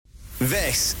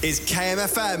This is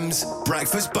KMFM's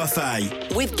Breakfast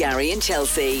Buffet with Gary and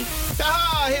Chelsea.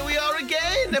 Here we are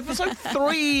again, episode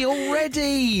 3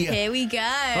 already. Here we go.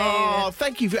 Oh,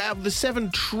 thank you. Out of the 7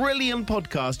 trillion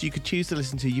podcasts you could choose to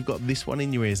listen to, you've got this one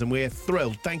in your ears, and we're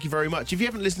thrilled. Thank you very much. If you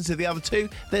haven't listened to the other 2,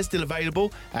 they're still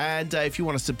available. And if you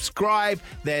want to subscribe,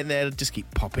 then they'll just keep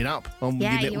popping up on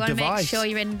your little you want to device. make sure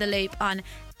you're in the loop on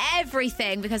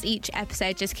everything, because each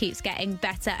episode just keeps getting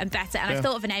better and better. And I've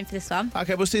thought of a name for this one.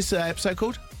 Okay, what's this episode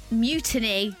called?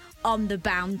 Mutiny on the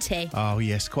Bounty. Oh,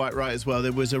 yes, quite right as well.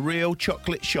 There was a real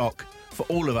chocolate shock for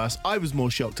all of us. I was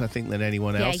more shocked, I think, than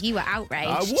anyone else. Yeah, you were outraged.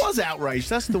 I was outraged.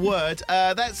 That's the word.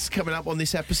 That's coming up on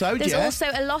this episode, There's also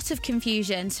a lot of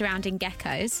confusion surrounding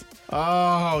geckos.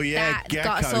 Oh, yeah, That geckos.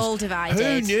 got us all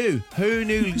divided. Who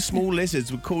knew small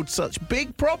lizards would cause such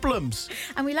big problems?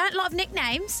 And we learnt a lot of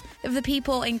nicknames of the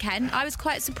people in Kent. I was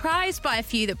quite surprised by a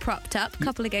few that propped up. A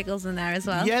couple of giggles in there as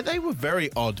well. Yeah, they were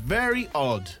very odd. Very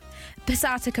odd.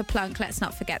 Passata Kaplunk, let's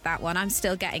not forget that one. I'm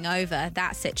still getting over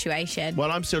that situation.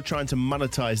 Well, I'm still trying to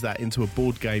monetize that into a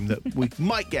board game that we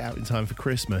might get out in time for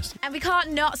Christmas. And we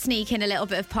can't not sneak in a little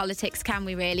bit of politics, can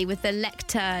we, really, with the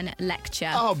lectern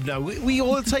lecture? Oh, no, we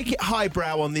all take it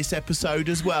highbrow on this episode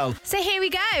as well. So here we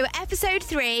go, episode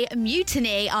 3,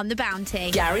 Mutiny on the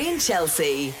Bounty. Gary and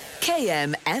Chelsea,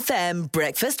 KMFM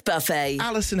Breakfast Buffet.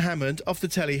 Alison Hammond, off the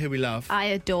telly, who we love, I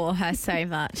adore her so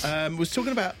much. was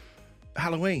talking about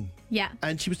Halloween. Yeah.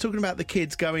 And she was talking about the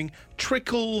kids going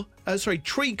treacle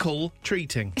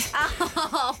treating.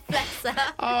 Oh, bless her.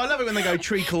 Oh, I love it when they go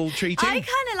treacle treating. I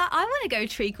want to go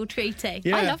treacle treating.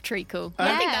 Yeah. I love treacle. Yeah.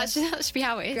 I think that should be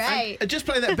how it is. Great. And just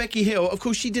playing that Becky Hill, of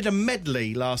course, she did a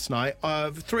medley last night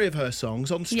of 3 of her songs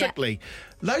on Strictly.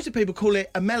 Loads of people call it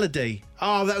a melody.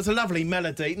 Oh, that was a lovely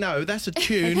melody. No, that's a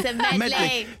tune. It's a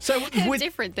medley. So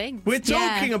Different thing. we're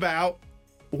talking about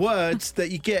words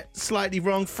that you get slightly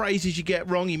wrong, phrases you get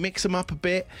wrong, you mix them up a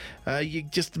bit, you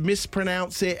just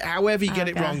mispronounce it, however you get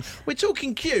it wrong. We're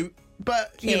talking cute,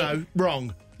 but, you know,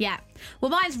 wrong. Yeah.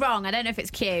 Well, mine's wrong. I don't know if it's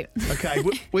cute. Okay,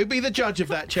 we'll be the judge of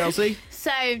that, Chelsea.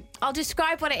 So I'll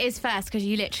describe what it is first, because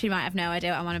you literally might have no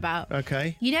idea what I'm on about.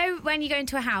 Okay. You know when you go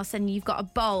into a house and you've got a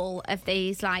bowl of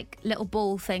these like little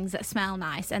ball things that smell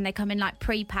nice, and they come in like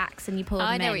pre-packs and you pour them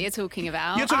in? I know what you're talking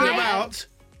about. You're talking about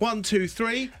 1, 2,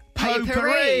 3,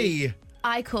 potpourri.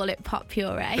 I call it pop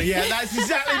puree. Yeah, that's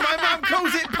exactly. My mum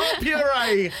calls it pop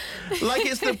puree, like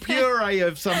it's the puree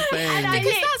of something. Because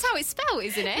that's how it's spelled,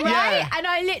 isn't it? Right? Yeah.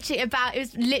 And it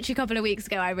was literally a couple of weeks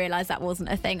ago I realised that wasn't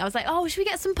a thing. I was like, oh, should we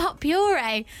get some pop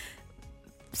puree?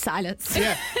 Silence.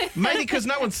 Yeah, mainly because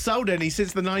no one's sold any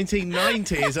since the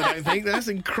 1990s, I don't think. That's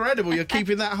incredible. You're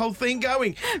keeping that whole thing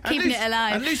going. Keeping it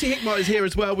alive. And Lucy Hickmott is here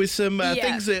as well with some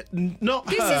things that not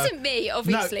This her. isn't me,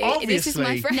 obviously. No, This is my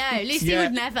obviously. friend. No, Lucy Yeah.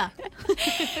 would never.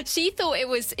 She thought it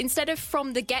was, instead of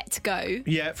from the get-go,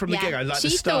 Yeah, from the Yeah. get-go, like she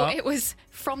the start. thought it was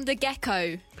from the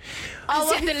gecko.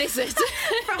 Oh, As in the lizard.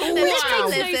 From the Wow. little Makes no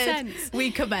lizard, sense.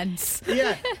 we commence.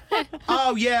 Yeah.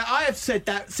 Oh, yeah, I have said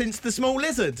that since the small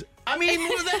lizard. I mean,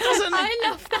 well, that doesn't... I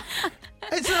love that.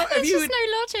 It's not, There's just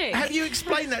no logic. Have you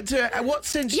explained that to her? What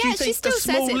sense do Yeah, you she think still the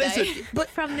small says it, lizard... though. But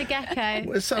From the get-go.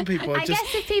 well, some people are I just...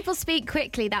 guess if people speak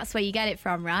quickly, that's where you get it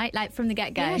from, right? Like from the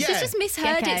get-go. Yeah, Yeah. she's just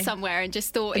misheard Gecko. it somewhere and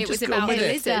just thought And it was just gone about a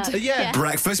with it. lizard. Yeah.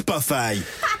 Breakfast Buffet.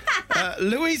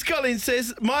 Louise Collins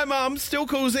says, my mum still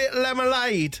calls it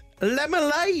lemonade.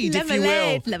 Lemonade, if you will.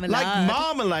 Lemonade, lemonade. Like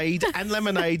marmalade and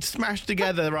lemonade smashed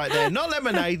together right there. Not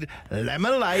lemonade,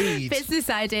 lemonade.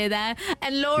 Business idea there.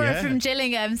 And Laura Yeah. from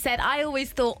Gillingham said, I always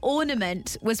thought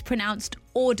ornament was pronounced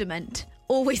ordament.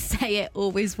 Always say it,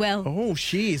 always will. Oh,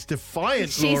 she is defiant,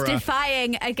 She's Laura.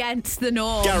 defying against the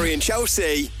norm. Gary and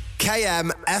Chelsea,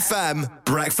 KMFM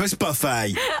Breakfast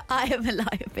Buffet. I am a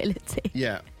liability.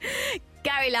 Yeah.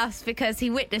 Gary laughs because he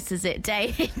witnesses it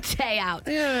day in, day out.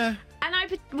 Yeah. And I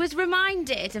was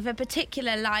reminded of a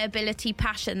particular liability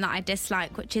passion that I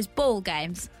dislike, which is ball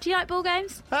games. Do you like ball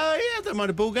games? Yeah, I don't mind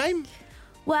a ball game.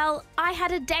 Well, I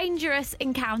had a dangerous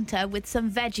encounter with some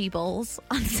veggie balls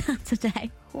on Saturday.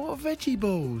 What are veggie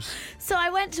balls? So I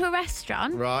went to a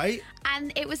restaurant. Right.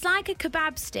 And it was like a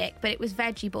kebab stick, but it was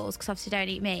veggie balls because obviously I don't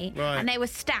eat meat. Right. And they were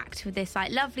stacked with this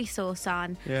like lovely sauce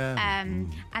on. Yeah.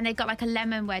 And they got like a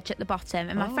lemon wedge at the bottom.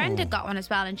 And my friend had got one as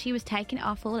well, and she was taking it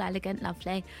off all elegant,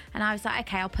 lovely. And I was like,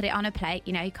 okay, I'll put it on a plate.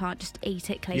 You know, you can't just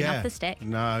eat it clean off the stick.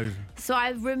 No. So I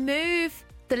remove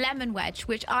the lemon wedge,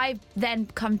 which I then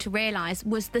come to realise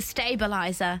was the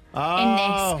stabiliser in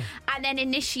this, and then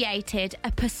initiated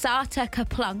a passata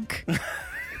kaplunk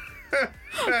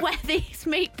where these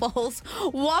meatballs,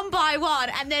 one by one,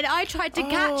 and then I tried to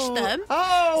catch them.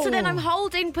 Oh. So then I'm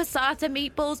holding passata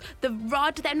meatballs. The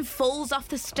rod then falls off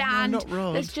the stand. not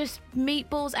rod. There's just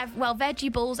meatballs,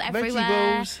 veggie balls everywhere.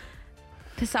 Veggie balls.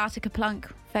 Passata Kaplunk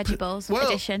veggie balls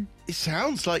edition. It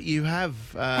sounds like you have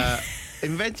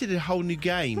invented a whole new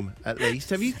game, at least.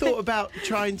 Have you thought about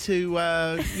trying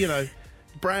to,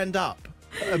 brand up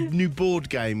a new board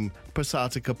game,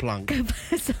 Passata Kaplunk?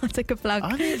 Passata Kaplunk. I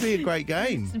think it'd be a great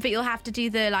game. But you'll have to do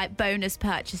the bonus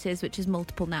purchases, which is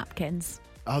multiple napkins.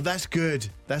 Oh, that's good.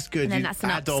 That's good. And then that's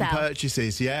an add-on upsell.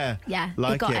 purchases, yeah. Yeah,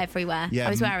 like we got it. everywhere. Yeah, I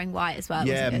was wearing white as well.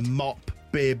 Yeah, It wasn't good. mop,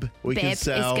 bib. We can Bib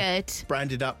sell. is good.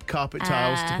 Branded up carpet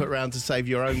tiles to put around to save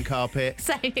your own carpet.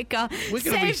 Save your car. We're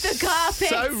going to be Save the carpet.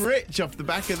 so rich off the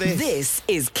back of this. This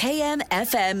is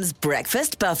KMFM's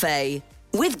Breakfast Buffet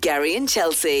with Gary and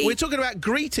Chelsea. We're talking about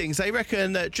greetings. They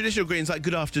reckon that traditional greetings like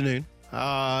good afternoon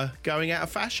are going out of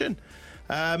fashion.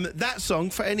 That song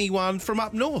for anyone from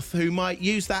up north who might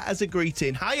use that as a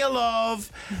greeting. Hiya, love,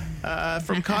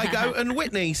 from Kygo and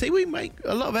Whitney. See, we make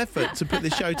a lot of effort to put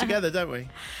this show together, don't we?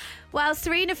 Well,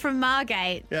 Serena from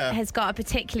Margate Yeah. has got a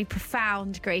particularly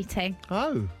profound greeting.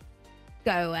 Oh,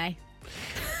 Go away.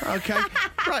 okay.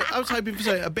 Right, I was hoping for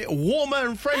something a bit warmer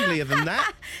and friendlier than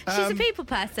that. She's a people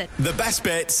person. The best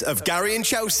bits of Gary and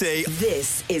Chelsea.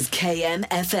 This is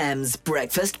KMFM's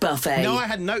Breakfast Buffet. No, I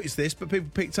hadn't noticed this, but people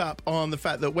picked up on the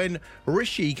fact that when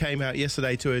Rishi came out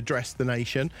yesterday to address the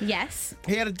nation, Yes.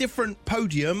 he had a different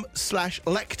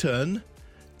podium/lectern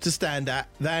to stand at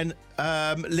than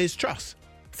Liz Truss.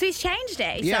 So he's changed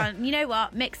it. He's Yeah. gone, you know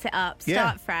what? Mix it up. Yeah.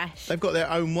 Start fresh. They've got their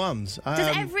own ones.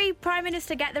 Does every Prime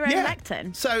Minister get their own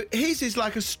lectern? So his is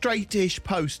like a straightish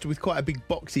post with quite a big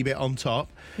boxy bit on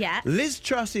top. Yeah. Liz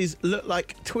Truss's look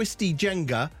like twisty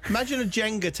Jenga. Imagine a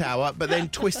Jenga tower, but then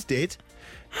twisted.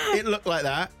 It looked like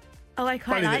that. Oh, I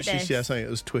quite Funny like that this. she said something that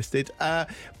was twisted.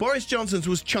 Boris Johnson's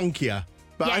was chunkier.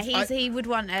 But Yeah, he would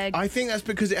want a... I think that's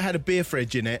because it had a beer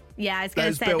fridge in it. Yeah, I was that going to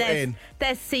was say, built in.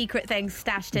 there's secret things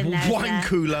stashed in there. isn't Wine there?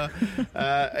 cooler,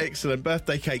 excellent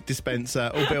birthday cake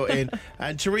dispenser, all built in.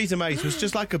 And Theresa May's was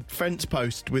just like a fence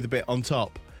post with a bit on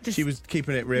top. She was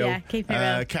keeping it real. Yeah, keeping it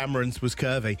real. Cameron's was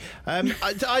curvy. I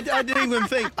didn't even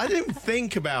think. I didn't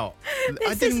think about.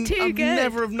 This is too I'd good.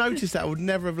 never have noticed that. I would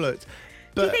never have looked.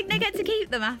 But Do you think they get to keep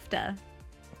them after?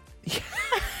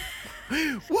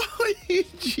 what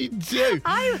did you do?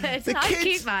 I would. I'd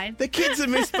keep mine. The kids are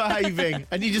misbehaving,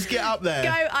 and you just get up there.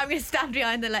 Go, I'm going to stand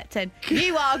behind the lectern.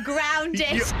 You are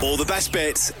grounded. All the best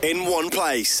bits in one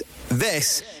place.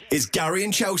 This is Gary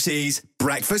and Chelsea's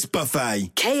Breakfast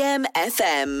Buffet.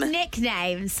 KMFM.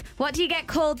 Nicknames. What do you get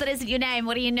called that isn't your name?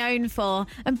 What are you known for?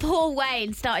 And Paul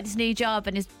Wayne started his new job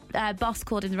and his boss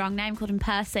called him the wrong name, called him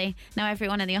Percy. Now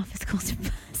everyone in the office calls him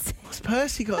Percy. What's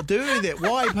Percy got to do with it?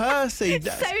 Why Percy?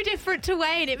 So different to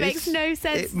Wayne. It makes no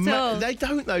sense at all. They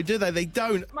don't, though, do they? They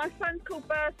don't. My son's called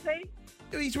Bertie.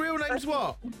 His real name's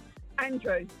what?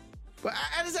 Andrew. But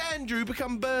how does Andrew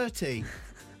become Bertie?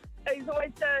 He's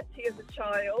always dirty as a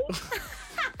child.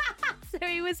 So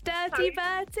he was Dirty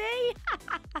Bertie.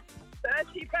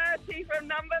 Dirty Bertie from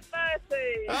number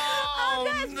 30. Oh,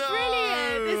 That's no.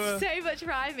 brilliant. There's so much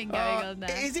rhyming going on there.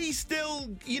 Is he still,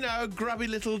 a grubby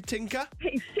little tinker?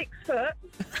 He's 6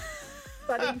 foot,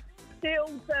 but he's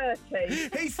still dirty.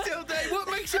 He's still dirty.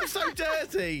 What makes him so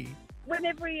dirty?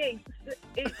 Whenever he eats,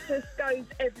 it just goes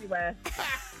everywhere.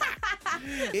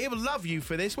 He will love you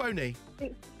for this, won't he?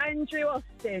 It's Andrew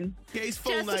Austin. Get his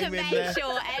full Just to name in make there.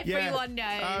 sure Yeah. everyone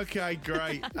knows. Okay,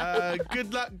 great.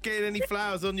 Good luck getting any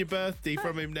flowers on your birthday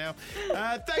from him now.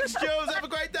 Thanks, Jules. Have a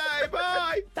great day.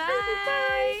 Bye.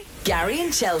 Bye. Gary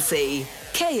and Chelsea.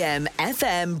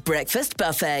 KMFM Breakfast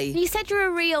Buffet. You said you're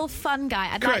a real fun guy.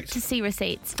 I'd like Correct. to see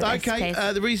receipts for this, Okay,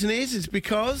 please. the reason is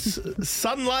because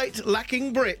sunlight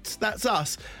lacking Brits, that's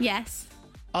us, Yes.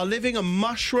 are living a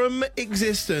mushroom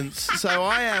existence. So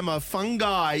I am a fun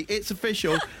guy. It's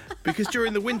official. Because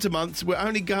during the winter months,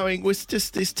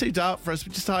 it's too dark for us.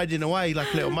 We're just hiding away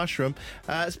like a little mushroom.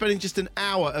 Spending just an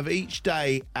hour of each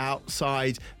day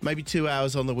outside, maybe 2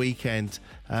 hours on the weekend.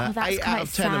 Oh, that's 8 out quite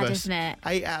of 10 of sad, us, isn't it?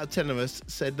 8 out of 10 of us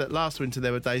said that last winter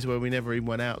there were days where we never even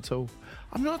went out at all.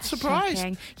 I'm not surprised.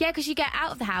 Shocking. Yeah, because you get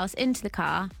out of the house, into the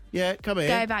car, Yeah, come here.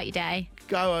 go about your day,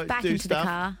 Go back do into stuff. the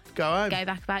car, Go home. go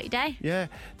back about your day. Yeah.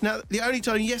 Now, the only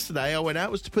time yesterday I went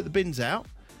out was to put the bins out.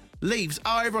 Leaves.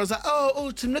 Oh, everyone's like, oh,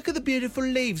 autumn, look at the beautiful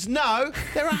leaves. No,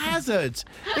 they're a hazard.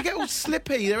 They get all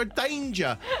slippy. They're a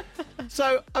danger.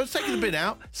 So I was taking the bin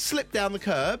out, slipped down the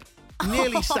curb,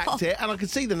 nearly sacked it, and I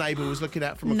could see the neighbour was looking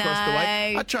out from across the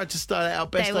way. No. I tried to style it out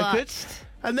best They I could. watched.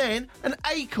 And then an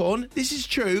acorn, this is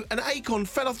true, an acorn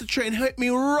fell off the tree and hit me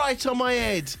right on my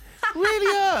head.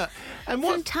 Really hurt. And Some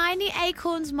what tiny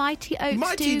acorns, mighty oaks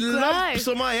mighty do grow. lumps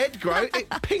on my head grow. It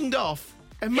pinged off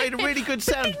and made a really good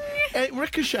sound. And it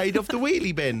ricocheted off the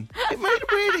wheelie bin. It made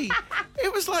a really...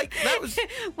 It was like, that was...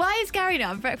 Why is Gary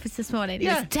not on breakfast this morning?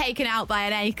 Yeah. He was taken out by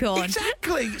an acorn.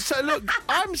 Exactly. So look,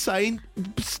 I'm saying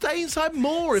stay inside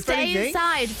more, if Stay anything.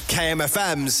 inside.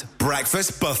 KMFM's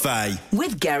Breakfast Buffet.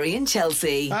 With Gary and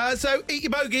Chelsea. So eat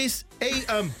your bogies. Eat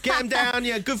them. Get them down.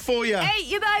 Yeah, good for you. Eat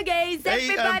your bogies.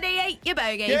 Everybody eat your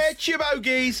bogies. Get your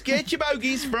bogies. Get your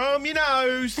bogies from your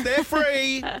nose. They're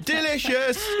free,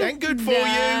 delicious, and good for you.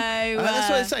 That's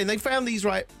what they're saying. They found these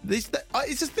right. It's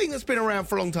a thing that's been around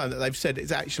for a long time that they've said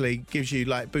it actually gives you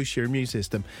boosts your immune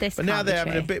system. But now they're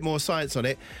having a bit more science on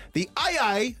it. The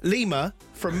AA lemur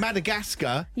from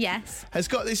Madagascar has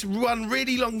got this one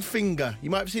really long finger. You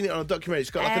might have seen it on a documentary.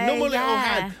 It's got like a normal little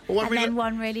hand.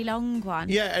 One really long one.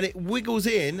 Yeah, and it wiggles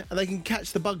in and they can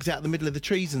catch the bugs out of the middle of the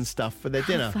trees and stuff for their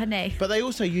dinner. Funny. But they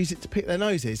also use it to pick their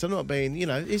noses. I'm not being,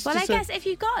 it's Well, just I guess if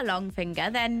you've got a long finger,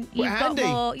 then you've handy. got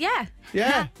more... Yeah.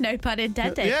 Yeah. No pun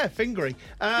intended. Yeah, fingery.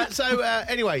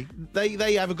 Anyway,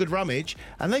 they have a good rummage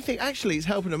and they think actually it's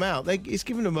helping them out. It's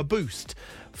giving them a boost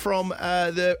from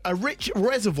a rich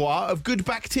reservoir of good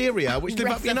bacteria which live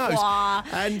up your nose.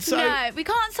 And so... No, we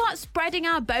can't start spreading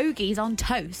our bogies on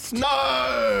toast.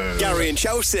 No! Gary and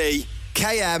Chelsea,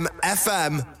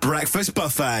 KMFM Breakfast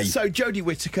Buffet. So Jodie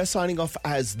Whittaker signing off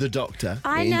as the Doctor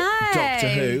I in know. Doctor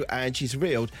Who, and she's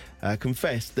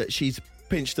confessed that she's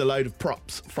pinched a load of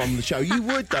props from the show. You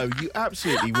would, though. You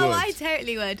absolutely would. Oh, I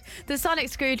totally would. The sonic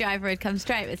screwdriver would come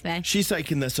straight with me. She's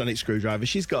taken the sonic screwdriver.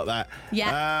 She's got that.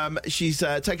 Yeah. She's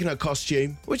taken her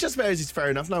costume, which I suppose is fair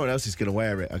enough. No one else is going to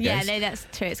wear it, I guess. Yeah, no, that's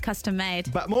true. It's custom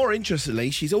made. But more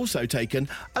interestingly, she's also taken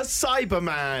a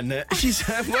Cyberman. She's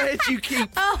where do you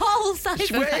keep a whole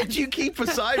Cyberman? Where do you keep a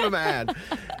Cyberman?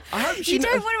 I hope she You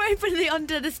don't want to open the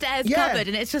under the stairs cupboard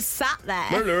and it's just sat there.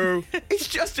 Hello. It's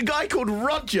just a guy called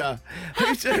Roger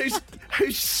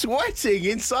who's sweating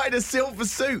inside a silver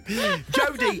suit.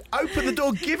 Jodie, open the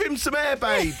door, give him some air,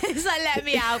 babe. It's like, let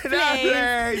me out, please.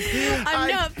 No, please.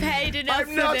 I'm not paid enough I'm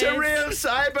for not this. a real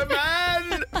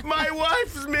Cyberman. My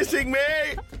wife's missing me.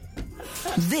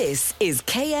 This is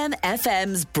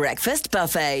KMFM's Breakfast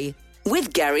Buffet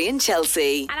with Gary and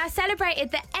Chelsea. And I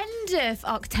celebrated the end of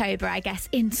October, I guess,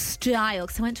 in style,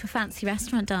 because I went to a fancy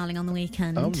restaurant, darling, on the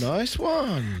weekend. Oh, nice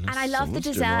one. And I love the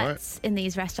Someone's doing all right. desserts in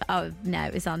these restaurants. Oh, no,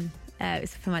 it was on... it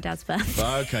was for my dad's birthday.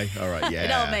 Oh, okay, all right, yeah.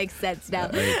 It all makes sense now.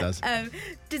 It does.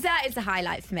 Dessert is a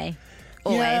highlight for me.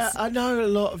 Always. Yeah, I know a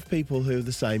lot of people who are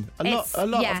the same. A lot.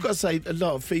 Yeah. I've got to say, a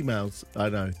lot of females I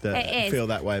know that feel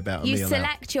that way about a You meal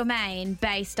select your main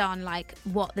based on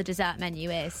what the dessert menu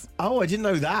is. Oh, I didn't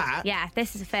know that. Yeah,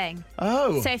 this is a thing.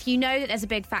 Oh. So if you know that there's a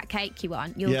big fat cake you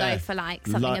want, you'll go for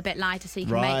something a bit lighter so you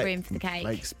can make room for the cake.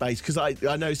 Make space, because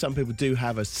I know some people do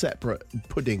have a separate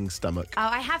pudding stomach. Oh,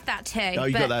 I have that too. Oh,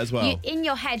 you got that as well. In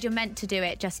your head, you're meant to do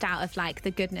it just out of the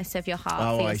goodness of your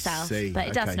heart for yourself. I see. But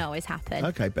it doesn't always happen.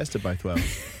 Okay, best of both worlds.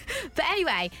 But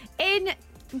anyway, in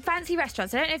fancy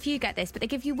restaurants, I don't know if you get this, but they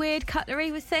give you weird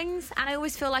cutlery with things, and I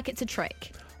always feel like it's a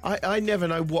trick. I never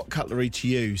know what cutlery to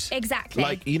use.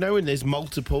 Exactly. When there's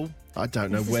multiple, I don't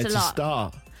know where to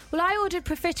start. Well, I ordered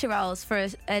profiteroles for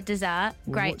a dessert.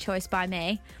 Great choice by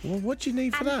me. Well, what do you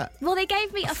need for that? Well, they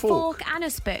gave me a fork and a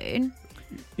spoon.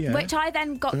 Yeah. Which I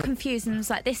then got confused and was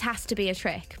like, this has to be a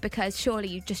trick because surely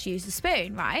you just use the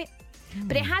spoon, right?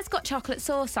 But it has got chocolate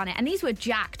sauce on it, and these were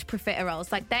jacked profiteroles.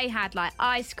 They had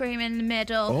ice cream in the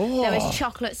middle. Oh. There was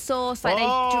chocolate sauce. They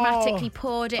dramatically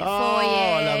poured it for you.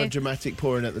 Oh, I love a dramatic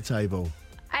pouring at the table.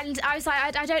 And I was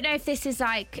like, I don't know if this is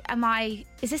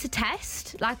is this a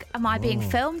test? Am I being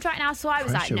filmed right now? So I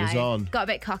was Pressure was on. Got a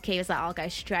bit cocky. I was like, I'll go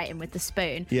straight in with the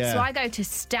spoon. Yeah. So I go to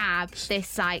stab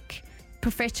this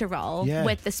profiterole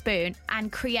with the spoon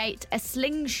and create a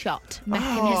slingshot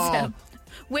mechanism.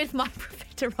 With my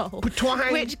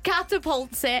profiterole, which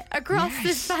catapults it across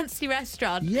this fancy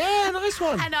restaurant. Yeah, nice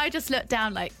one. And I just looked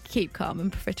down keep calm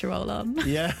and profiterole on.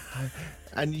 Yeah.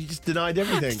 And you just denied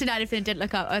everything? Just denied everything, didn't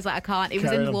look up. I was like, I can't. It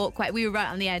was in the walkway. We were right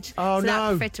on the edge. Oh, so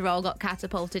no. that profiterole got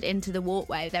catapulted into the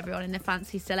walkway with everyone in the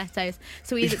fancy stilettos.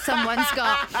 So either someone's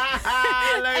got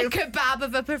a kebab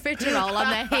of a profiterole on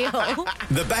their heel.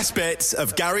 The best bits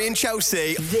of Gary and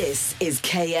Chelsea. This is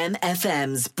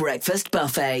KMFM's Breakfast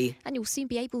Buffet. And you'll soon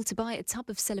be able to buy a tub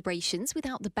of celebrations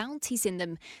without the bounties in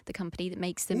them. The company that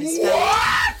makes them is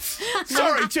What?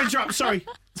 Sorry to interrupt. Sorry.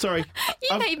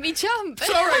 You made me jump.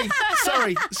 Sorry.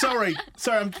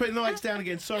 I'm putting the lights down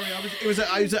again. Sorry, it was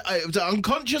an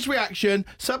unconscious reaction.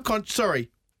 Subconscious. Sorry.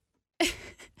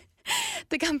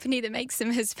 The company that makes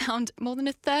them has found more than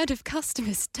a third of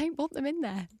customers don't want them in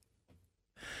there.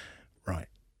 Right.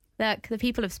 Look, the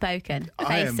people have spoken.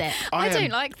 I Face it. I don't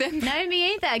like them. No,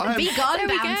 me either. Be gone, There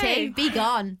we Bounty. go. Be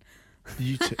gone.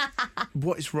 You two.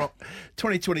 What is wrong?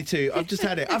 2022. I've just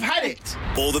had it. I've had it.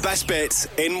 All the best bits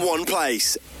in one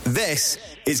place. This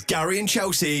is Gary and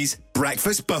Chelsea's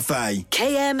Breakfast Buffet.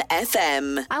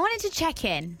 KMFM. I wanted to check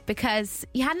in because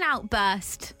you had an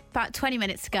outburst about 20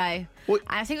 minutes ago. What?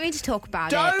 I think we need to talk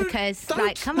about it because,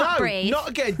 come on, breathe. Not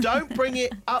again. Don't bring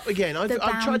it up again. I've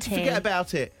tried to bounty. forget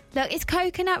about it. Look, is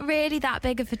coconut really that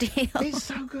big of a deal? It's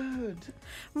so good.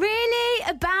 Really?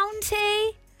 A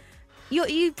bounty?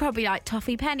 You probably like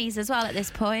toffee pennies as well at this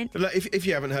point. Look, if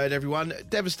you haven't heard, everyone,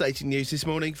 devastating news this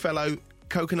morning, fellow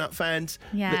coconut fans.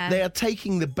 Yeah. They are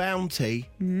taking the bounty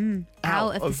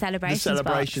Out of the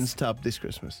celebrations tub this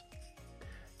Christmas.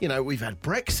 You know, we've had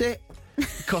Brexit,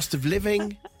 cost of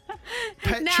living,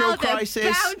 petrol Now the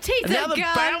crisis. bounties and now are the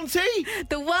gone. bounty?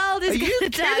 The world is Are you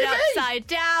going to turn kidding me? upside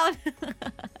down.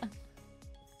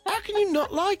 How can you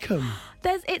not like them?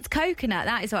 It's coconut.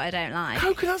 That is what I don't like.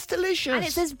 Coconut's delicious. And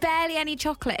there's barely any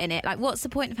chocolate in it. Like, what's the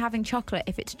point of having chocolate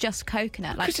if it's just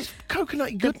coconut? Like, Because it's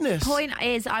coconut goodness. the point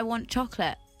is, I want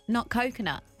chocolate, not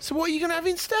coconut. So what are you going to have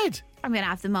instead? I'm going to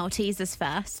have the Maltesers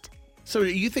first. So are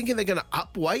you thinking they're going to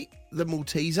upweight the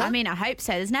Malteser? I mean, I hope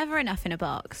so. There's never enough in a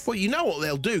box. Well, you know what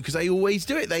they'll do, because they always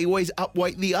do it. They always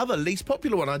upweight the other least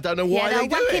popular one. I don't know why Yeah, they they'll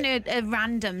do whack it. in a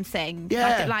random thing.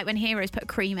 Yeah. Like when Heroes put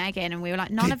cream egg in and we were like,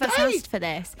 none Did of us they? asked for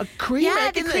this. A cream yeah,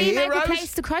 egg the in the cream egg Heroes?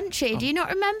 replaced the crunchy. Do you not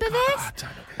remember this? I don't know.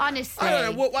 Honestly. I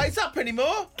don't know what way it's up anymore.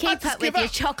 I Keep just up with give your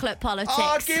chocolate politics.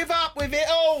 I give up with it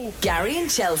all. Gary and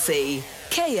Chelsea.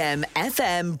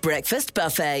 KMFM Breakfast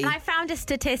Buffet. And I found a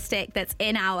statistic that's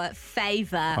in our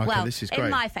favour. Okay, well, this is in great.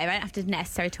 my favour. I don't have to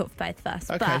necessarily talk for both of us.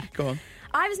 Okay, but go on.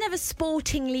 I was never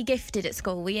sportingly gifted at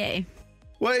school, were you?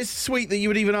 Well, it's sweet that you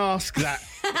would even ask that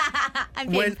I'm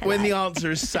being when the polite.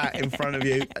 answer is sat in front of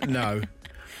you. No.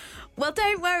 Well,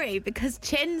 don't worry, because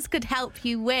chins could help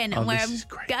you win. Oh, And where this I'm is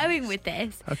great going news. with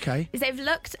this Okay. is they've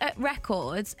looked at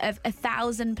records of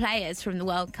 1,000 players from the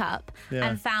World Cup Yeah.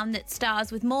 and found that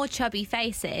stars with more chubby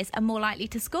faces are more likely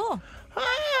to score.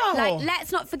 Oh. Like,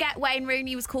 let's not forget Wayne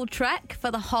Rooney was called Trek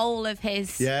for the whole of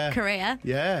his career.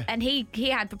 Yeah. And he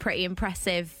had a pretty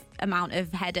impressive amount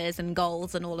of headers and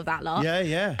goals and all of that lot.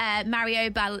 Yeah.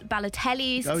 Mario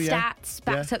Balotelli's Oh, yeah. stats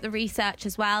backs up the research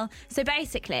as well. So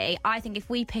basically, I think if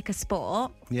we pick a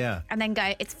sport Yeah. and then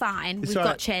go, it's fine, It's we've all got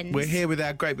right. chins. We're here with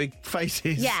our great big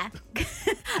faces. Yeah.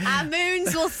 Our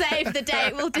moons will save the day.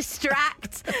 It will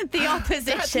distract the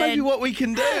opposition. That's maybe what we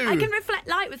can do. I can reflect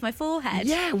light with my forehead.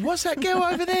 Yeah, what's that girl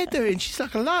over there doing? She's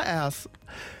like a lighthouse.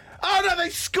 Oh, no, they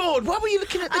scored. Why were you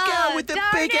looking at the Oh, girl with the darn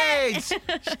big it. heads?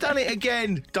 She's done it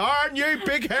again. Darn you,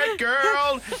 big head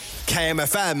girl.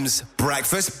 KMFM's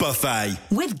Breakfast Buffet.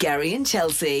 With Gary and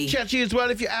Chelsea. Chat to you as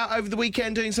well if you're out over the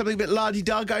weekend doing something a bit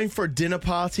la-di-da, going for a dinner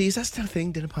party. Is that still a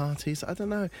thing, dinner parties? I don't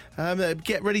know.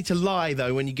 Get ready to lie,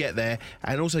 though, when you get there.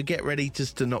 And also get ready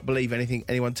just to not believe anything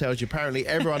anyone tells you. Apparently,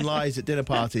 everyone lies at dinner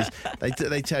parties.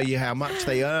 They tell you how much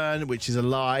they earn, which is a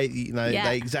lie. You know, Yeah.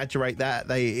 They exaggerate that.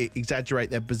 They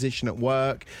exaggerate their position at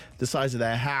work, the size of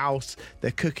their house,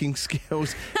 their cooking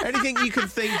skills. Anything you can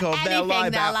think of, they'll lie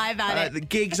Anything, they'll about. lie about it. The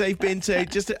gigs they've been to.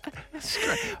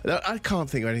 I can't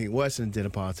think of anything worse than a dinner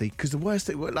party, because the worst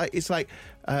thing, it's like,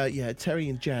 Terry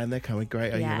and Jan, they're coming,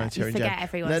 great. Oh, Yeah, you know you Terry and forget Jan.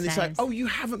 everyone's And then it's like, names. oh, you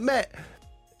haven't met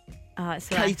Oh, it's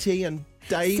right. Katie and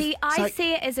Dave. See, It's I like,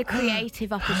 see it as a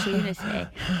creative opportunity.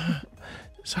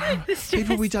 so,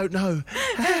 people we don't know.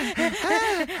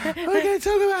 What are we going to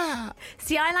talk about?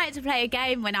 See, I like to play a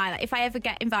game when if I ever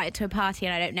get invited to a party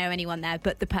and I don't know anyone there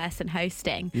but the person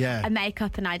hosting, Yeah. I make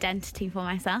up an identity for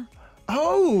myself.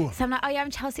 Oh, So I'm like, oh yeah,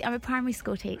 I'm Chelsea. I'm a primary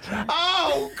school teacher.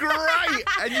 oh, great!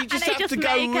 And you just And I have to make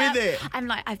go up- with it. I'm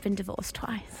like, I've been divorced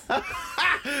twice. Oh,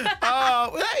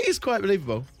 well, that is quite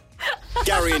believable.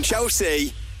 Gary and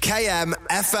Chelsea.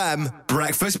 KMFM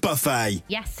Breakfast Buffet.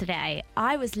 Yesterday,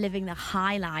 I was living the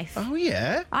high life. Oh,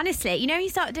 yeah? Honestly, you know, you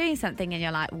start doing something and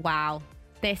you're like, wow,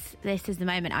 this is the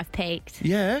moment I've peaked.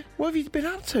 Yeah? What have you been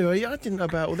up to? I didn't know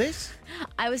about all this.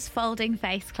 I was folding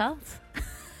face cloths.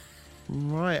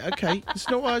 Right, okay. It's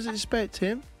not what I was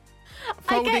expecting. I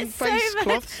Folding get so face much-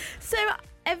 cloths. So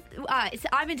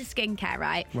I'm into skincare,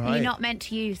 right? And Right. you're not meant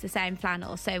to use the same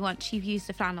flannel. So once you've used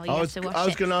the flannel, you I have was to wash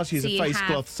it. going to ask you, is So a face have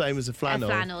cloth same as a flannel?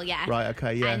 A flannel, yeah. Right,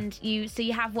 okay, yeah. And you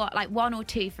have what, like 1 or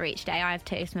 2 for each day? I have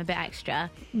 2, so I'm a bit extra.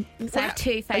 So I have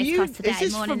 2 Are face you- cloths a is day,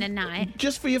 this morning for- and night.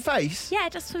 Just for your face? Yeah,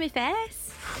 just for my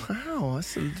face. Wow,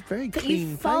 that's a very But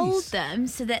clean you fold face. them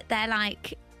so that they're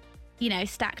like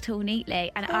stacked all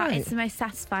neatly. And Right. it's the most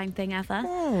satisfying thing ever.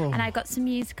 Oh. And I got some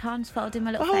music on, folding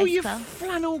my little Oh, your face.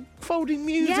 flannel folding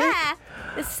music. Yeah.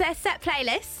 It's a set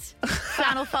playlist.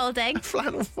 Flannel folding.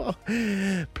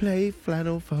 Play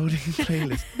flannel folding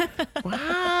playlist.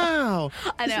 Wow.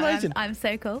 I know, It's amazing. I'm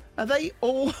so cool. Are they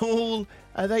all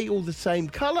the same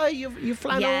colour? Your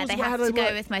flannels? Yeah, they How have do to go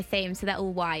work? with my theme, so they're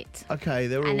all white. Okay,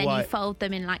 they're all And then white. you fold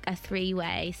them in like a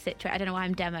three-way situation. I don't know why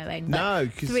I'm demoing, but No,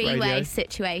 'cause it's three-way radio.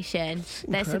 situation. So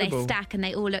they incredible. stack and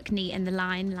they all look neat and the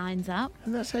line lines up.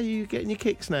 And that's how you're getting your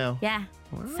kicks now? Yeah.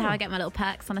 That's how I get my little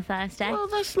perks on a Thursday. Well,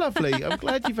 that's lovely. I'm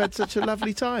glad you've had such a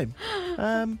lovely time.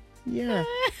 Yeah.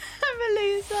 I'm a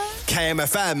loser.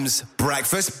 KMFM's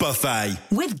Breakfast Buffet.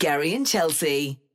 With Gary and Chelsea.